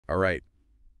All right.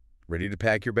 Ready to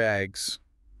pack your bags,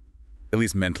 at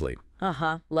least mentally.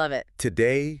 Love it.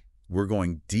 Today, we're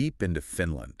going deep into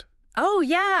Finland. Oh,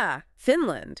 yeah.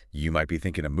 Finland. You might be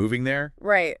thinking of moving there.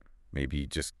 Right. Maybe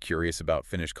just curious about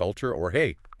Finnish culture, or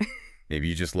hey, maybe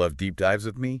you just love deep dives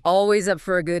with me. Always up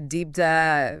for a good deep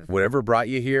dive. Whatever brought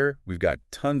you here, we've got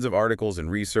tons of articles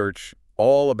and research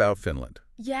all about Finland.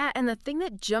 Yeah, and the thing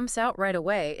that jumps out right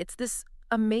away, it's this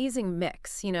amazing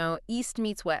mix, East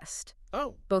meets West.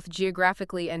 Oh. Both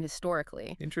geographically and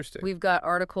historically. Interesting. We've got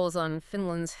articles on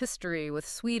Finland's history with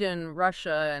Sweden,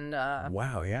 Russia, and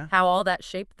Wow, yeah? how all that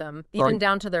shaped them, even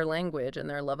down to their language and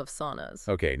their love of saunas.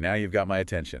 Okay, now you've got my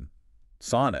attention.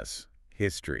 Saunas,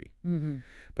 history. Mm-hmm.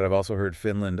 But I've also heard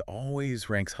Finland always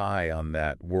ranks high on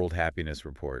that World Happiness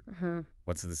Report. Mm-hmm.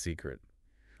 What's the secret?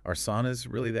 Are saunas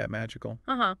really that magical?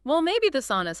 Well, maybe the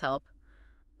saunas help,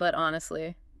 but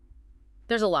honestly,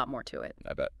 there's a lot more to it.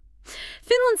 I bet.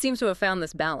 Finland seems to have found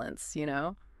this balance,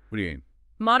 What do you mean?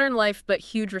 Modern life, but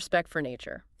huge respect for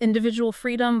nature. Individual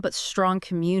freedom, but strong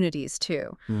communities,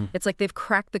 too. It's like they've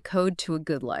cracked the code to a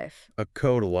good life. A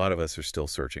code a lot of us are still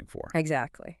searching for.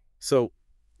 Exactly. So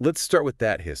let's start with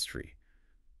that history.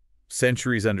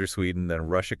 Centuries under Sweden, then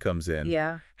Russia comes in.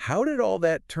 Yeah. How did all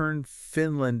that turn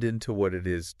Finland into what it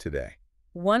is today?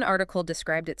 One article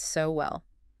described it so well.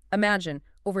 Imagine,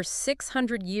 over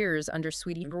 600 years under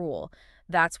Swedish rule.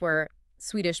 That's where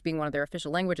Swedish, being one of their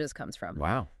official languages, comes from.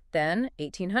 Wow. Then,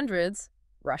 1800s,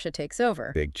 Russia takes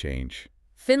over. Big change.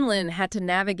 Finland had to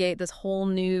navigate this whole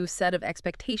new set of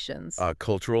expectations. A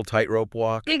cultural tightrope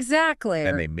walk. Exactly.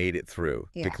 And they made it through,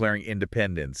 declaring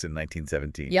independence in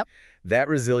 1917. Yep. That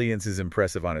resilience is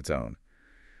impressive on its own.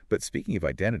 But speaking of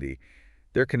identity,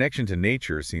 their connection to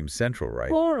nature seems central, right?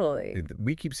 Totally.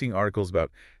 We keep seeing articles about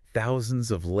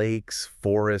thousands of lakes,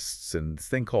 forests, and this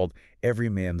thing called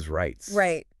Everyman's Rights.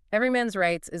 Right. Everyman's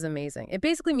Rights is amazing. It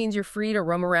basically means you're free to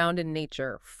roam around in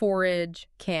nature, forage,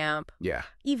 camp,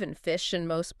 even fish in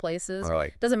most places.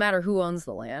 Right. Doesn't matter who owns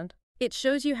the land. It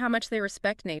shows you how much they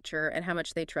respect nature and how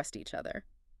much they trust each other.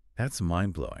 That's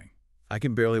mind-blowing. I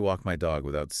can barely walk my dog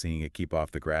without seeing a keep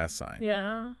off the grass sign.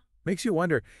 Yeah. Makes you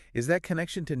wonder, is that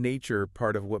connection to nature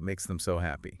part of what makes them so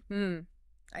happy?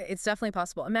 It's definitely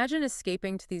possible. Imagine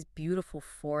escaping to these beautiful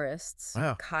forests,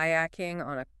 kayaking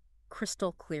on a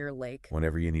crystal clear lake.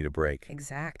 Whenever you need a break.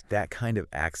 Exactly. That kind of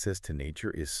access to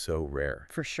nature is so rare.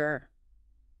 For sure.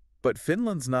 But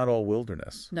Finland's not all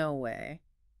wilderness. No way.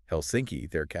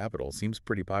 Helsinki, their capital, seems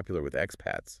pretty popular with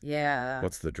expats. Yeah.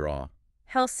 What's the draw?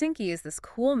 Helsinki is this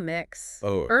cool mix.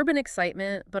 Urban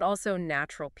excitement, but also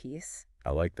natural peace.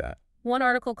 I like that. One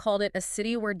article called it a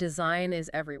city where design is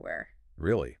everywhere.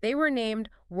 Really? They were named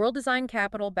World Design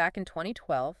Capital back in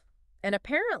 2012. And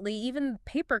apparently, even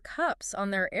paper cups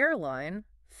on their airline,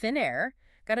 Finnair,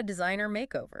 got a designer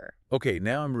makeover. Okay,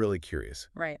 now I'm really curious.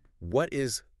 Right. What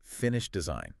is Finnish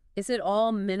design? Is it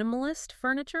all minimalist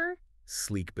furniture?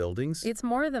 Sleek buildings? It's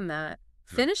more than that.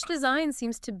 Finnish design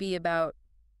seems to be about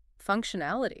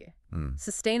functionality,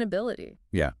 sustainability.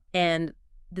 Yeah. And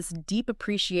this deep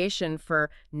appreciation for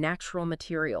natural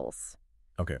materials.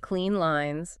 Okay. Clean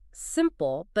lines,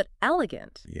 simple but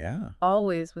elegant. Yeah.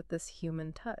 Always with this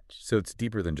human touch. So it's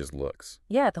deeper than just looks.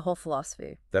 Yeah, the whole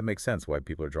philosophy. That makes sense why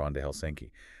people are drawn to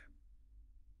Helsinki.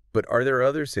 But are there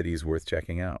other cities worth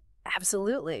checking out?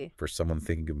 Absolutely. For someone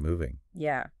thinking of moving?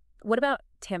 Yeah. What about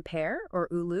Tampere or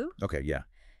Oulu? Okay, yeah.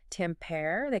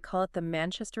 Tampere, they call it the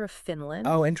Manchester of Finland.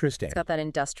 Oh, interesting. It's got that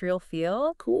industrial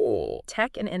feel. Cool.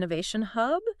 Tech and innovation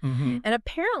hub. And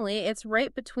apparently it's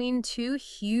right between two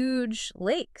huge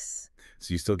lakes.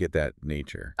 So you still get that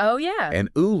nature. Oh, yeah.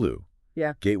 And Oulu.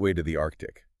 Yeah. Gateway to the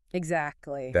Arctic.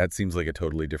 Exactly. That seems like a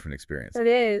totally different experience. It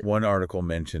is. One article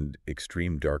mentioned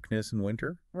extreme darkness in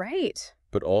winter. Right.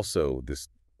 But also this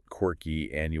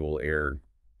quirky annual air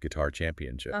guitar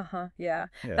championship. Yeah.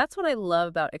 That's what I love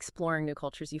about exploring new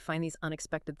cultures. You find these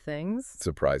unexpected things.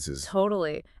 Surprises.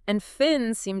 Totally. And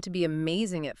Finns seem to be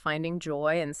amazing at finding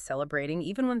joy and celebrating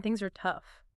even when things are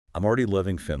tough. I'm already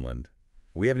loving Finland.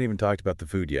 We haven't even talked about the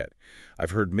food yet. I've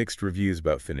heard mixed reviews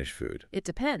about Finnish food. It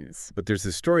depends. But there's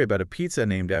this story about a pizza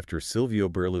named after Silvio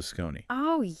Berlusconi.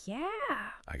 Oh,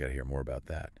 yeah. I gotta hear more about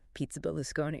that. Pizza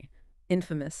Berlusconi.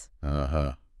 Infamous.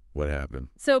 What happened?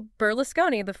 So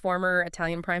Berlusconi, the former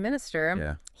Italian prime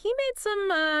minister, he made some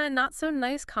not so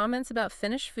nice comments about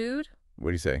Finnish food. What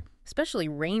do you say? Especially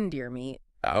reindeer meat.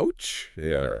 Ouch.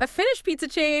 Yeah. A Finnish pizza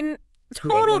chain,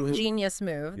 total genius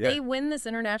move. Yeah. They win this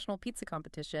international pizza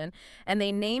competition, and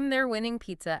they name their winning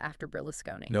pizza after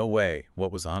Berlusconi. No way.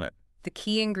 What was on it? The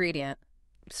key ingredient,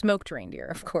 smoked reindeer,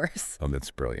 of course. Oh,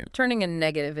 that's brilliant. Turning a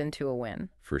negative into a win.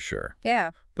 For sure.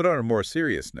 Yeah. But on a more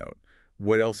serious note,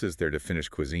 What else is there to Finnish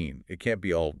cuisine? It can't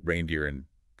be all reindeer and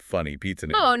funny pizza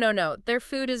names. Oh, no, no. Their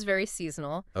food is very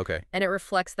seasonal, Okay. and it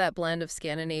reflects that blend of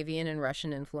Scandinavian and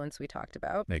Russian influence we talked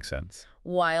about. Makes sense.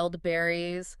 Wild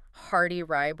berries, hearty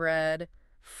rye bread,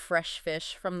 fresh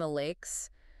fish from the lakes,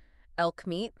 elk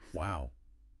meat, Wow.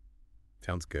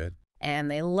 Sounds good. and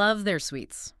they love their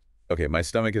sweets. Okay, my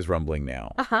stomach is rumbling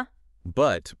now. Uh-huh.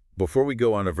 But before we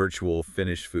go on a virtual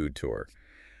Finnish food tour,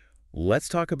 let's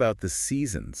talk about the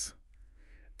seasons.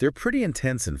 They're pretty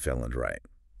intense in Finland, right?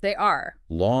 They are.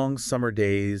 Long summer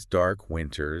days, dark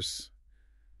winters.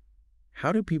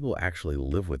 How do people actually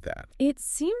live with that? It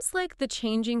seems like the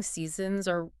changing seasons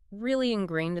are really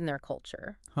ingrained in their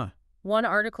culture. Huh. One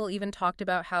article even talked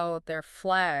about how their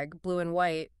flag, blue and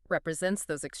white, represents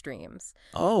those extremes.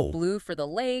 Oh, Blue for the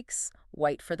lakes,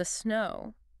 white for the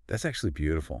snow. that's actually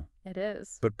beautiful. It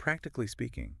is. But practically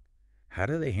speaking, how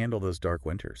do they handle those dark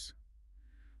winters?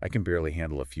 I can barely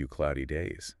handle a few cloudy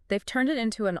days. They've turned it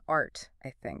into an art,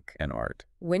 I think. And art.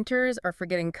 Winters are for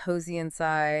getting cozy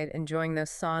inside, enjoying those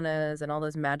saunas and all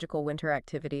those magical winter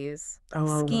activities.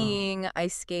 Skiing,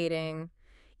 ice skating,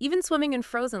 even swimming in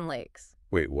frozen lakes.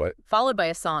 Wait, what? Followed by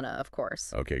a sauna, of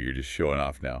course. Okay, you're just showing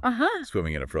off now. Uh-huh.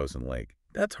 Swimming in a frozen lake.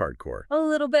 That's hardcore. A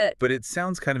little bit. But it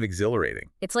sounds kind of exhilarating.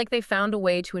 It's like they found a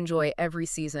way to enjoy every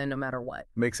season no matter what.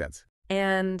 Makes sense.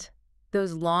 And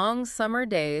those long summer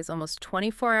days, almost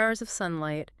 24 hours of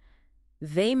sunlight,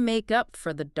 they make up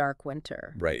for the dark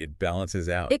winter. Right, it balances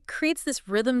out. It creates this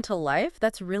rhythm to life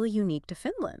that's really unique to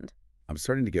Finland. I'm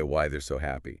starting to get why they're so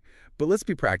happy. But let's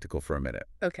be practical for a minute.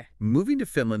 Okay. Moving to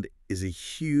Finland is a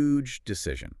huge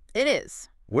decision. It is.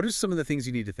 What are some of the things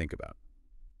you need to think about?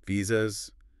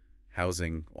 Visas,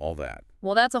 housing, all that.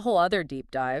 Well, that's a whole other deep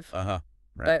dive. Uh-huh.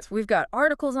 Right. But we've got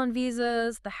articles on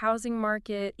visas, the housing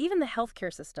market, even the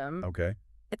healthcare system. Okay.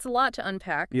 It's a lot to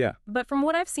unpack. Yeah, But from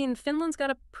what I've seen, Finland's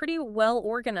got a pretty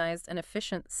well-organized and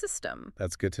efficient system.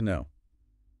 that's good to know.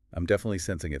 I'm definitely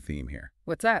sensing a theme here.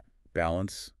 What's that?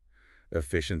 Balance,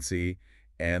 efficiency,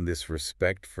 and this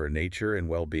respect for nature and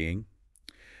well-being.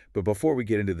 But before we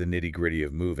get into the nitty-gritty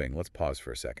of moving, let's pause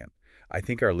for a second. I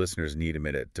think our listeners need a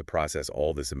minute to process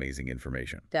all this amazing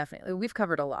information. Definitely. We've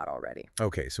covered a lot already.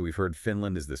 Okay, so we've heard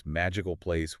Finland is this magical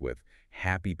place with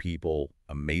happy people,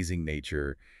 amazing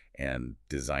nature, and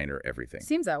designer everything.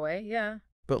 Seems that way, yeah.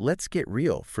 But let's get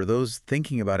real. For those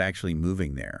thinking about actually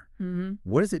moving there, Mm-hmm.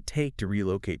 what does it take to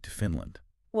relocate to Finland?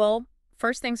 Well,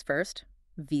 first things first,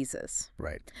 visas.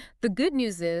 Right. The good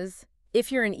news is,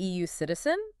 if you're an EU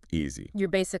citizen, Easy. you're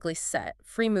basically set.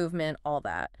 Free movement, all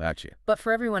that. Gotcha. But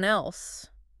for everyone else,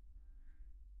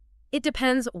 it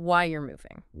depends why you're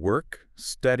moving. Work,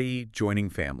 study, joining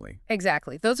family.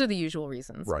 Exactly. Those are the usual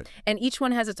reasons. Right. And each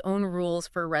one has its own rules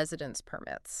for residence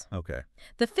permits. Okay.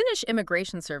 The Finnish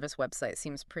Immigration Service website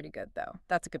seems pretty good, though.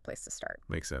 That's a good place to start.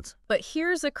 Makes sense. But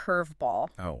here's a curveball.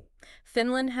 Oh.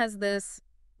 Finland has this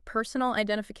personal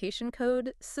identification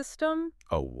code system.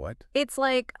 Oh, what? It's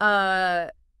like a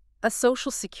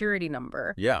social security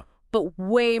number, Yeah. but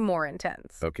way more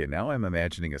intense. Okay, now I'm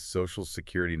imagining a social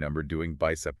security number doing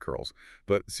bicep curls.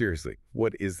 But seriously,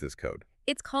 what is this code?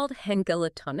 It's called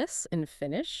henkilötunnus in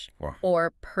Finnish, Wow.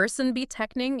 or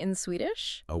personbeteckning in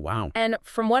Swedish. Oh, wow. And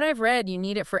from what I've read, you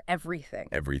need it for everything.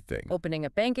 Everything. Opening a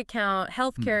bank account,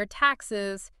 healthcare,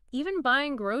 taxes, even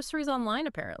buying groceries online,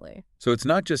 apparently. So it's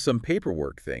not just some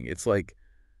paperwork thing. It's like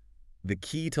the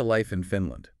key to life in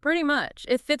Finland. Pretty much.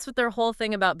 It fits with their whole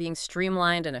thing about being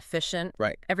streamlined and efficient.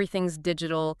 Right. Everything's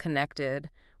digital, connected,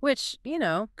 which,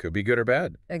 Could be good or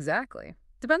bad. exactly.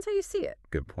 Depends how you see it.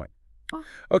 Good point. Oh.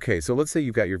 Okay, so let's say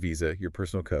you've got your visa, your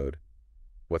personal code.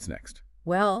 What's next?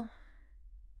 Well,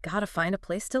 gotta find a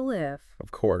place to live.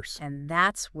 Of course. And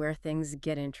that's where things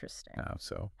get interesting. How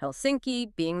so?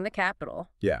 Helsinki being the capital.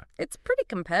 Yeah. It's pretty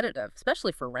competitive,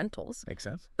 especially for rentals. Makes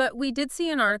sense. But we did see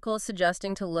an article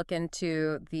suggesting to look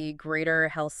into the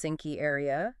greater Helsinki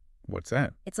area. What's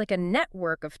that? It's like a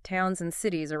network of towns and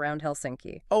cities around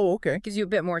Helsinki. Oh, okay. Gives you a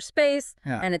bit more space,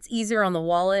 Yeah. and it's easier on the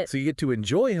wallet. So you get to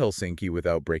enjoy Helsinki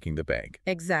without breaking the bank.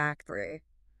 Exactly.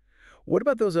 What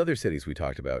about those other cities we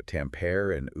talked about,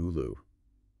 Tampere and Oulu?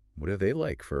 What are they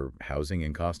like for housing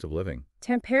and cost of living?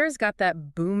 Tampere's got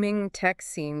that booming tech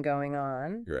scene going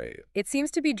on. Right. It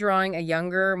seems to be drawing a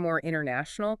younger, more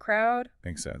international crowd.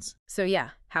 Makes sense. So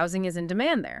yeah, housing is in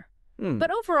demand there. Hmm.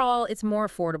 But overall, it's more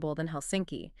affordable than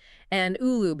Helsinki. And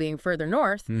Oulu being further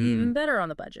north, even better on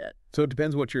the budget. So it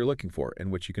depends what you're looking for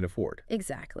and what you can afford.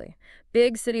 Exactly.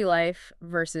 Big city life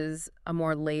versus a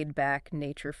more laid-back,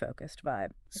 nature-focused vibe.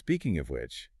 Speaking of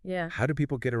which, Yeah. how do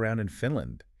people get around in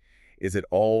Finland? Is it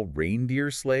all reindeer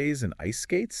sleighs and ice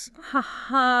skates?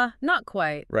 Haha, not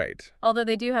quite. Right. Although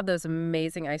they do have those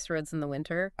amazing ice roads in the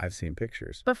winter. I've seen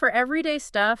pictures. But for everyday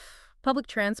stuff, public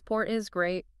transport is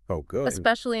great, Oh, good.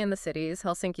 especially in the cities.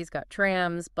 Helsinki's got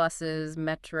trams, buses,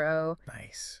 metro.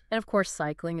 Nice. And of course,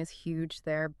 cycling is huge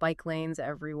there. Bike lanes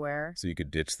everywhere. So you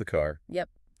could ditch the car. Yep.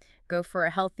 Go for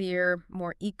a healthier,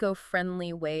 more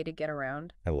eco-friendly way to get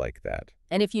around. I like that.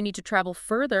 And if you need to travel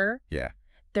further, Yeah.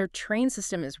 their train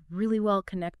system is really well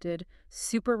connected,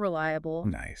 super reliable.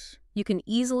 Nice. You can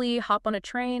easily hop on a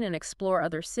train and explore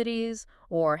other cities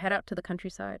or head out to the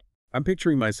countryside. I'm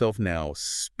picturing myself now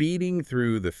speeding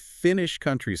through the Finnish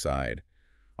countryside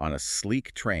on a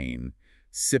sleek train,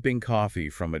 sipping coffee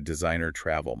from a designer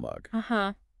travel mug.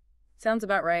 Uh-huh. Sounds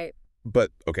about right.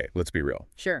 But, okay, let's be real.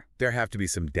 Sure. There have to be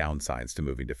some downsides to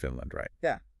moving to Finland, right?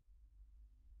 Yeah.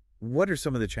 What are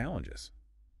some of the challenges?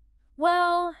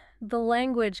 Well, the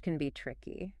language can be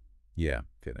tricky. Yeah,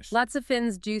 Finnish. Lots of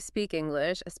Finns do speak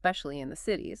English, especially in the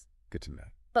cities. Good to know.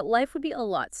 But life would be a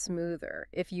lot smoother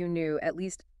if you knew at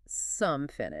least some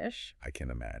Finnish. I can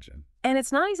imagine. And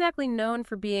it's not exactly known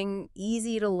for being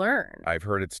easy to learn. I've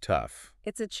heard it's tough.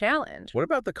 It's a challenge. What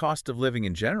about the cost of living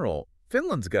in general?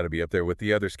 Finland's got to be up there with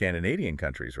the other Scandinavian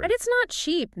countries, right? And it's not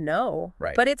cheap, no.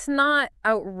 Right. But it's not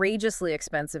outrageously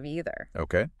expensive either.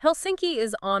 Okay. Helsinki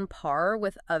is on par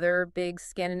with other big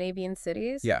Scandinavian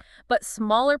cities. Yeah, But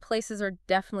smaller places are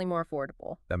definitely more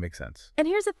affordable. that makes sense. And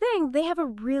here's the thing, they have a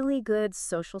really good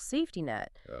social safety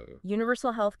net. Oh,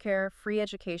 Universal health care, free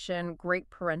education, great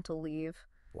parental leave,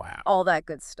 wow. all that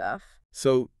good stuff.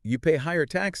 So you pay higher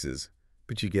taxes,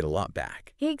 but you get a lot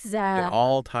back. It Exactly.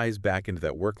 all ties back into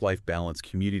that work-life balance,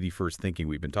 community-first thinking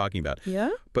we've been talking about. Yeah?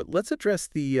 But let's address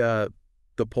the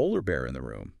polar bear in the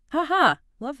room. Haha,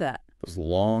 love that. Those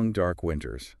long, dark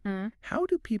winters. Mm. How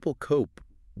do people cope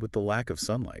with the lack of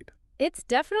sunlight? It's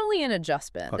definitely an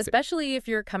adjustment, Okay. especially if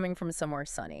you're coming from somewhere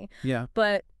sunny. Yeah.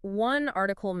 But one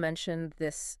article mentioned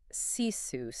this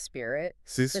sisu spirit.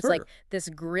 It's like this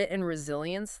grit and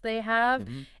resilience they have.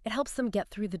 Mhm. It helps them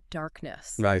get through the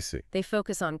darkness. I see. They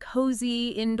focus on cozy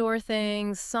indoor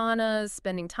things, saunas,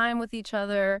 spending time with each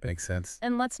other. Makes sense.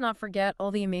 And let's not forget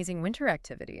all the amazing winter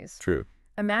activities. True.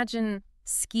 Imagine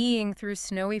skiing through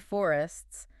snowy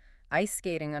forests, ice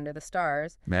skating under the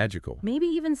stars, Magical. maybe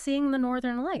even seeing the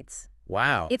northern lights.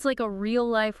 Wow. It's like a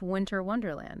real-life winter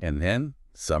wonderland. And then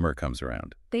summer comes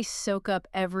around. They soak up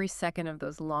every second of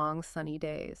those long, sunny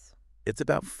days. It's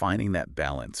about finding that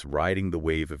balance, riding the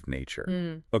wave of nature.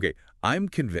 Mm. Okay, I'm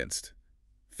convinced.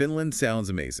 Finland sounds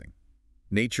amazing.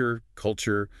 Nature,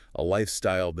 culture, a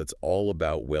lifestyle that's all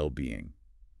about well-being.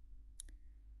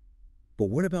 But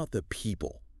what about the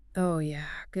people? Oh, yeah.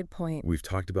 Good point. We've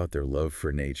talked about their love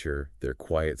for nature, their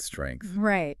quiet strength.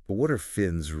 Right. But what are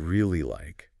Finns really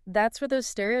like? That's where those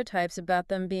stereotypes about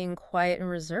them being quiet and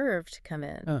reserved come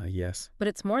in. Yes. But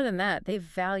it's more than that. They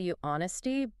value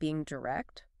honesty, being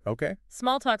direct. Okay.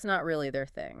 Small talk's not really their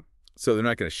thing. So they're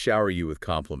not going to shower you with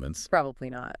compliments Probably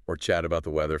not. or chat about the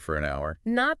weather for an hour?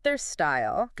 Not their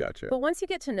style. Gotcha. But once you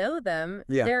get to know them,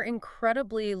 Yeah. they're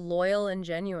incredibly loyal and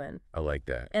genuine. I like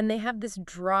that. And they have this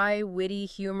dry, witty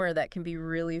humor that can be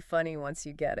really funny once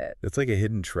you get it. It's like a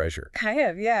hidden treasure. Kind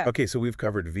of, yeah. Okay, so we've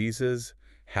covered visas,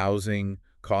 housing,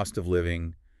 cost of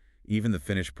living, even the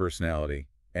Finnish personality.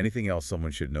 Anything else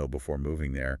someone should know before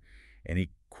moving there? Any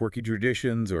quirky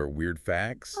traditions or weird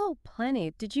facts? Oh,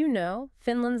 plenty. Did you know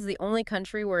Finland's the only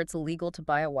country where it's illegal to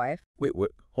buy a wife? Wait, what?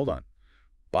 Hold on.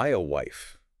 Buy a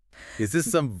wife. Is this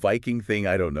some Viking thing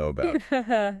I don't know about?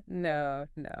 No,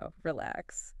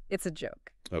 relax. It's a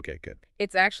joke. Okay, good.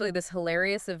 It's actually this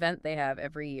hilarious event they have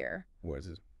every year. What is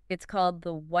it? It's called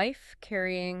the Wife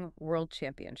Carrying World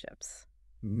Championships.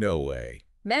 No way.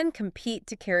 Men compete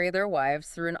to carry their wives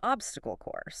through an obstacle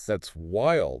course. That's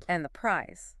wild. And the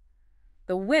prize.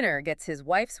 The winner gets his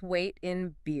wife's weight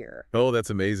in beer. Oh, that's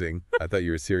amazing. I thought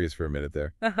you were serious for a minute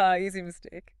there. Haha, easy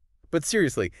mistake. But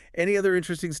seriously, any other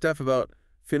interesting stuff about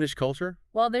Finnish culture?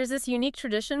 Well, there's this unique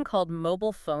tradition called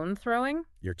mobile phone throwing.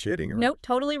 You're kidding, right? Nope,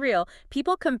 totally real.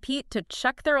 People compete to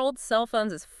chuck their old cell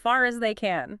phones as far as they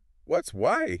can.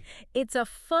 Why? It's a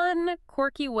fun,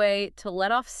 quirky way to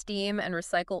let off steam and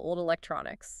recycle old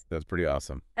electronics. That's pretty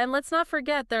awesome. And let's not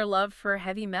forget their love for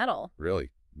heavy metal.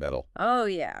 Really? Metal. Oh,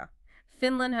 yeah.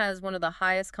 Finland has one of the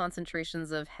highest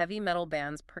concentrations of heavy metal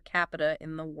bands per capita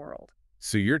in the world.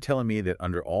 So you're telling me that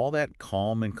under all that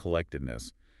calm and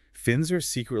collectedness, Finns are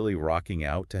secretly rocking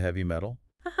out to heavy metal?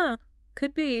 Uh-huh.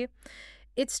 Could be.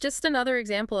 It's just another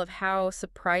example of how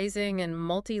surprising and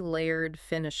multi-layered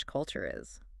Finnish culture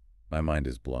is. My mind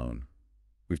is blown.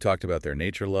 We've talked about their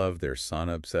nature love, their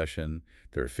sauna obsession,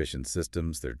 their efficient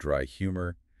systems, their dry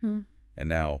humor. Hmm. And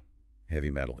now,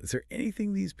 heavy metal. Is there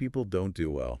anything these people don't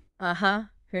do well? Uh-huh.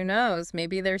 Who knows?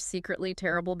 Maybe they're secretly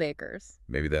terrible bakers.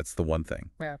 Maybe that's the one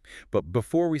thing. Yeah. But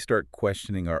before we start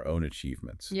questioning our own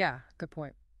achievements, Yeah, good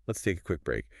point. let's take a quick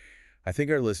break. I think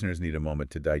our listeners need a moment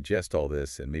to digest all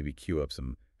this and maybe cue up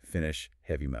some Finnish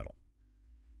heavy metal.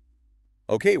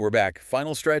 Okay, we're back.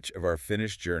 Final stretch of our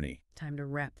Finnish journey. Time to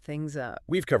wrap things up.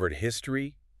 We've covered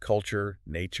history, culture,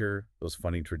 nature, those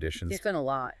funny traditions. It's been a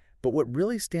lot. But what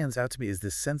really stands out to me is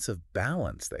this sense of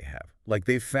balance they have. Like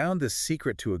they've found this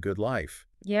secret to a good life.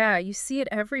 Yeah, you see it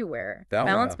everywhere. Oh,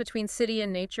 Balance wow. between city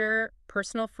and nature,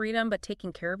 personal freedom, but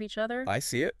taking care of each other. I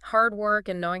see it. Hard work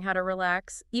and knowing how to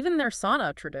relax. Even their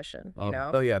sauna tradition, you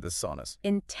know? Oh, yeah, the saunas.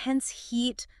 Intense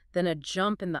heat, then a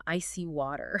jump in the icy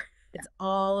water. It's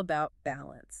all about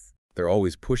balance. They're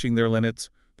always pushing their limits,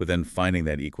 but then finding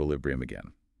that equilibrium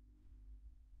again.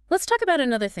 Let's talk about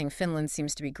another thing Finland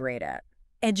seems to be great at.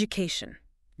 Education.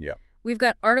 Yeah. We've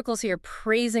got articles here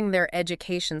praising their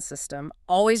education system,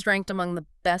 always ranked among the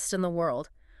best in the world.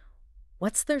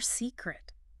 What's their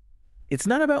secret? It's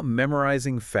not about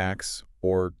memorizing facts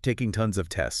or taking tons of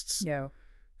tests. No.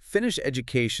 Finnish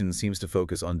education seems to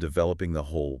focus on developing the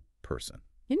whole person.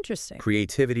 Interesting.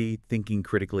 Creativity, thinking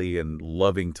critically, and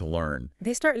loving to learn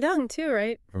They start young too,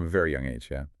 right? from a very young age,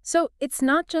 yeah. So it's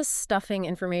not just stuffing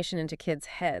information into kids'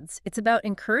 heads. It's about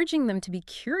encouraging them to be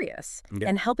curious Yeah.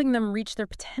 and helping them reach their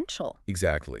potential.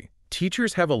 Exactly.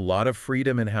 Teachers have a lot of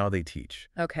freedom in how they teach.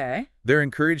 Okay. They're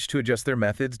encouraged to adjust their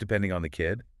methods depending on the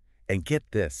kid. And get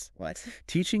this, What?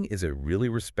 teaching is a really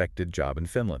respected job in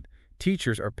Finland.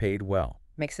 Teachers are paid well.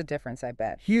 Makes a difference, I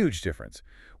bet. Huge difference.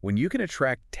 When you can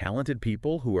attract talented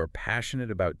people who are passionate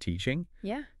about teaching,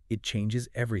 Yeah. it changes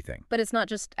everything. But it's not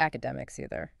just academics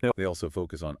either. They also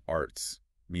focus on arts,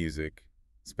 music,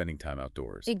 spending time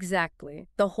outdoors. Exactly.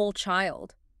 The whole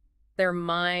child. Their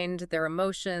mind, their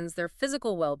emotions, their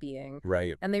physical well-being.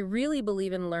 Right. And they really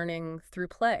believe in learning through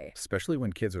play. Especially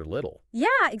when kids are little. Yeah,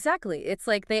 exactly. It's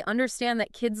like they understand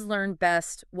that kids learn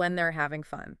best when they're having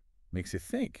fun. Makes you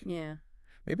think. Yeah,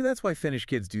 Maybe that's why Finnish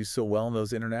kids do so well in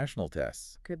those international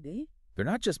tests. could be. They're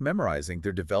not just memorizing,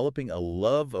 they're developing a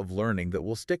love of learning that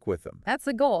will stick with them. That's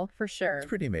the goal, for sure. It's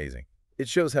pretty amazing. It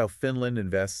shows how Finland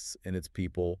invests in its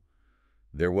people,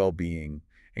 their well-being,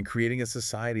 and creating a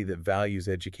society that values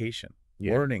education,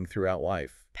 learning throughout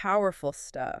life. Powerful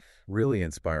stuff. Really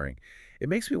inspiring. It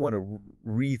makes me want to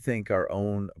rethink our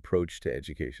own approach to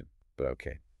education. But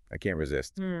okay, I can't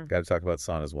resist. Got to talk about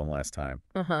saunas one last time.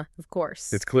 Of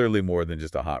course. It's clearly more than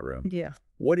just a hot room. Yeah.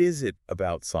 What is it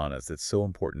about saunas that's so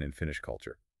important in Finnish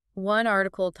culture? One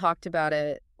article talked about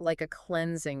it like a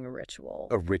cleansing ritual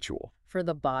A ritual. for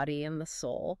the body and the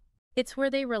soul. It's where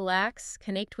they relax,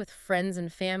 connect with friends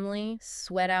and family,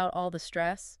 sweat out all the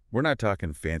stress. We're not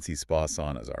talking fancy spa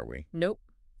saunas, are we? Nope.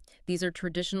 These are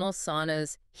traditional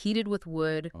saunas, heated with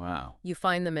wood. Wow. You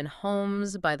find them in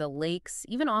homes, by the lakes,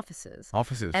 even offices.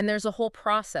 Offices. And there's a whole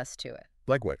process to it.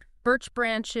 Like what? Birch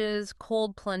branches,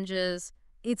 cold plunges.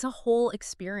 It's a whole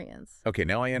experience. Okay,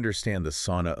 now I understand the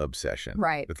sauna obsession.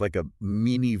 Right. It's like a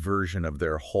mini version of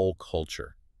their whole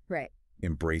culture. Right.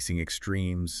 Embracing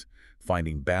extremes,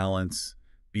 finding balance,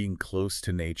 being close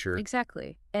to nature.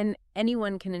 Exactly. And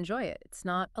anyone can enjoy it. It's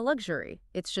not a luxury.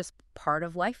 It's just part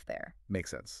of life there.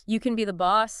 Makes sense. You can be the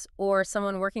boss or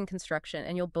someone working construction,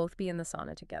 and you'll both be in the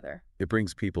sauna together. It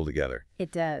brings people together.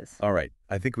 It does. All right,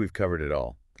 I think we've covered it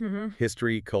all. Mm-hmm.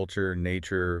 History, culture,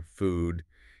 nature, food,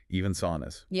 even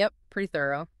saunas. Yep, pretty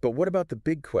thorough. But what about the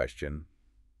big question?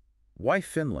 Why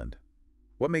Finland?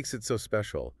 What makes it so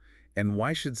special? And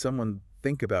why should someone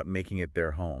think about making it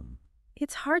their home?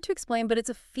 It's hard to explain, but it's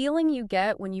a feeling you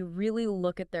get when you really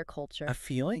look at their culture. A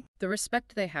feeling? The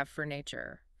respect they have for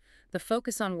nature, the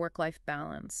focus on work-life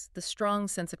balance, the strong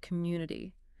sense of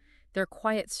community, their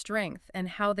quiet strength, and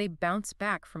how they bounce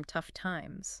back from tough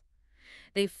times.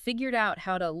 They've figured out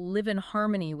how to live in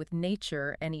harmony with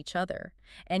nature and each other,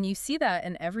 and you see that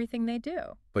in everything they do.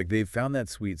 Like they've found that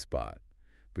sweet spot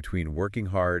between working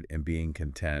hard and being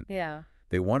content. Yeah.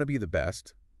 They want to be the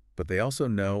best, but they also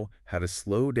know how to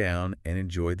slow down and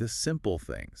enjoy the simple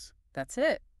things. That's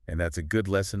it. And that's a good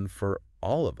lesson for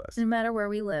all of us. No matter where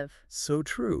we live. So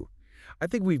true. I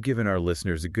think we've given our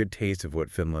listeners a good taste of what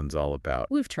Finland's all about.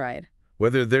 We've tried.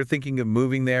 Whether they're thinking of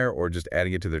moving there or just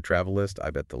adding it to their travel list,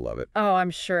 I bet they'll love it. Oh, I'm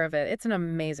sure of it. It's an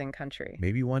amazing country.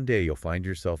 Maybe one day you'll find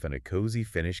yourself in a cozy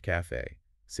Finnish cafe,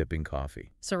 sipping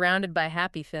coffee, Surrounded by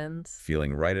happy Finns.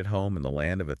 feeling right at home in the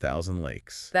land of 1,000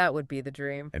 lakes, That would be the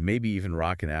dream. and maybe even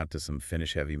rocking out to some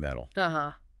Finnish heavy metal.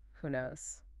 Uh-huh. Who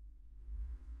knows?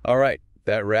 All right,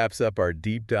 that wraps up our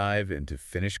deep dive into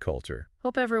Finnish culture.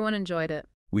 Hope everyone enjoyed it.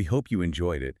 We hope you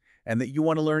enjoyed it, and that you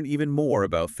want to learn even more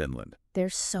about Finland.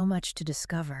 There's so much to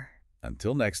discover.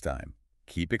 Until next time,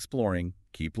 keep exploring,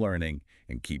 keep learning,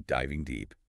 and keep diving deep.